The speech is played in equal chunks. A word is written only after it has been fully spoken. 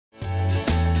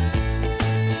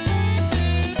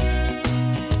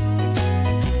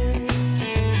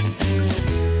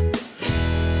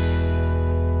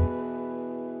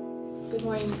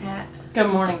Good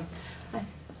morning.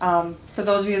 Hi. For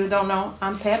those of you that don't know,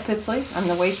 I'm Pat Pittsley. I'm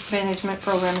the Waste Management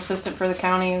Program Assistant for the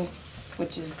county,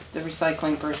 which is the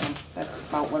recycling person. That's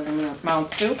about what it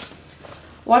amounts to.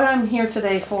 What I'm here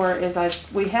today for is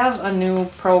we have a new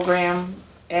program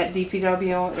at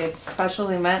DPW. It's special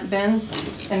event bins,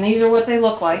 and these are what they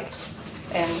look like.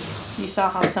 And you saw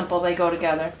how simple they go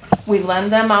together. We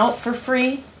lend them out for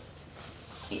free,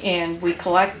 and we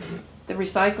collect the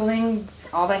recycling.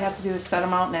 All they have to do is set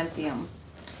them out and empty them.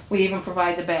 We even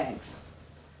provide the bags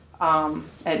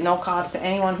at no cost to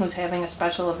anyone who's having a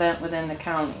special event within the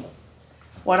county.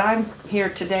 What I'm here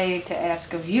today to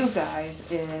ask of you guys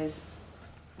is,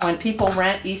 when people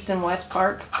rent East and West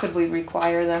Park, could we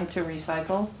require them to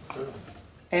recycle? Sure.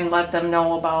 And let them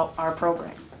know about our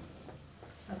program?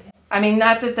 Okay. I mean,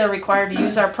 not that they're required to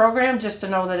use our program, just to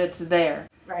know that it's there.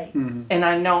 Right. Mm-hmm. And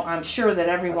I'm sure that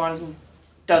everyone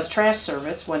does trash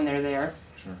service when they're there.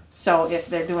 Sure. So if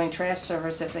they're doing trash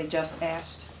service, if they just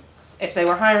asked, if they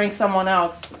were hiring someone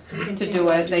else to do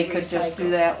it, they could just do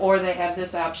that, or they have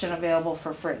this option available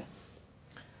for free.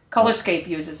 Colorscape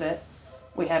uses it.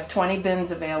 We have 20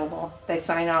 bins available. They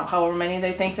sign out however many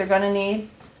they think they're gonna need.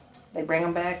 They bring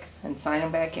them back and sign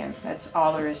them back in. That's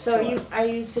all there is to it. So are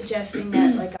you suggesting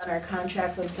that, like on our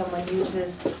contract, when someone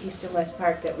uses East and West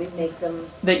Park, that we make them,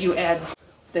 That you add,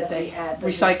 that we they, add the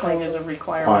recycling is a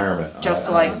requirement. Just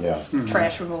like Yeah,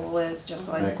 trash removal is, just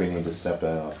I like. think we need to step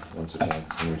that up once again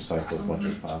and recycle as much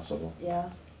as possible. Yeah.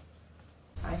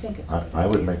 I think it's. I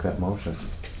would make that motion.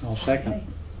 I'll second. Okay.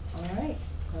 All right.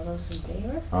 All those in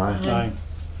favor? Aye. Aye.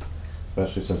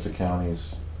 Especially since the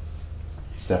county's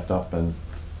stepped up and,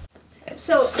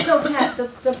 So Pat,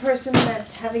 the person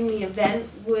that's having the event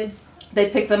would, They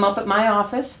pick them up at my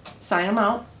office, sign them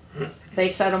out. They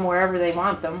set them wherever they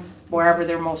want them, wherever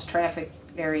their most traffic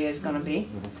area is gonna be.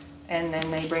 And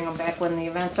then they bring them back when the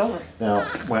event's over. now,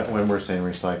 when we're saying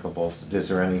recyclables, is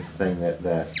there anything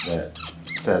that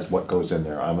says what goes in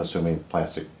there? I'm assuming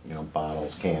plastic,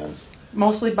 bottles, cans.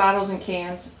 Mostly bottles and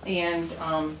cans, and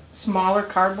smaller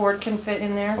cardboard can fit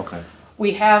in there. Okay,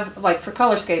 We have, like for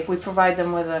Colorscape, we provide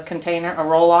them with a container, a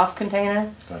roll-off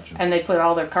container, gotcha. and they put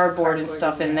all their cardboard and Cardboard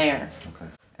stuff in in there.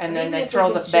 Okay. And then Maybe they if we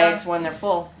throw the could bags just- when they're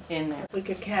full in there. we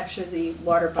could capture the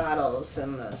water bottles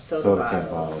and the soda Soda can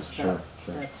bottles. bottles, sure,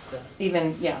 sure. That's the,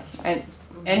 Even, yeah, and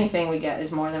anything we get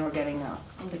is more than we're getting now.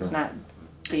 It's Sure. not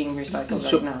being recycled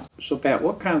right now. So Pat,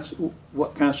 what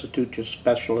constitutes a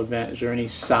special event? Is there any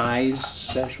size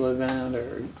special event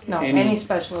or? No, any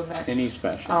special event. Any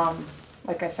special?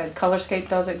 Like I said, Colorscape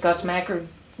does it. Gus Macker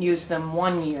used them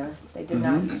one year. They did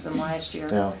not use them last year.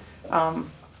 Now,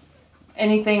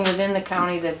 Anything within the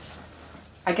county that's,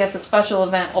 I guess, a special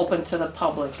event open to the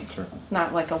public. sure.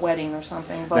 Not like a wedding or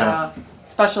something, but Yeah.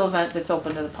 a special event that's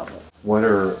open to the public. What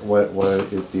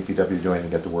is DPW doing to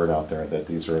get the word out there that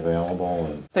these are available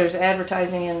and? There's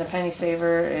advertising in the Penny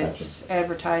Saver. It's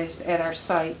advertised at our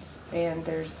sites, and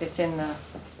it's in the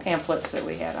pamphlets that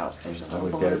we had out. There's a I little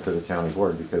would get it blurb. to the county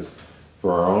board, because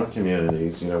for our own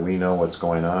communities, we know what's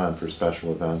going on for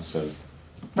special events and,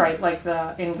 Right, like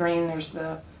in Green, there's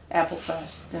the Apple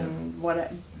Fest and a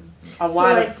so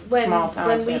lot like of small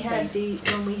towns when we have had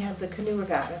things. when we have the canoe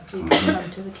regatta, we could come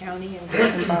to the county and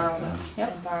And borrow them.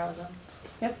 Yep, and borrow them.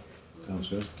 yep. sounds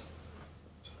good.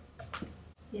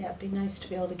 Yeah, it'd be nice to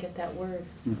be able to get that word.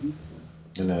 Mhm.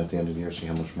 And then at the end of the year, see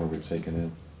how much more we've taken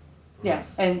in. Yeah,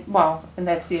 and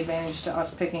that's the advantage to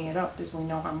us picking it up, is we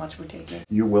know how much we're taking.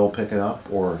 You will pick it up,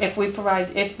 or, If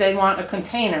they want a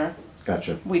container,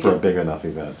 gotcha, we for a do. big enough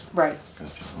event, right.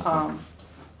 gotcha. Okay.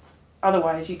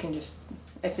 Otherwise, you can just,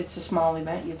 if it's a small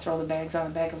event, you throw the bags on the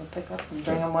back of a pickup and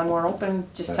bring them when we're open.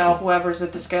 Just tell Gotcha. whoever's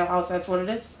at the scale house that's what it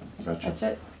is. Gotcha. That's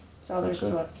it. That's all there is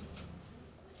to it.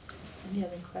 Any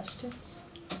other questions,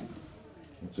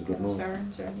 It's a good move.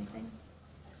 concerns, or anything?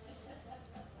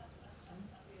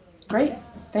 Great.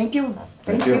 Thank you.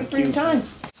 Thank Thank you. you for your time.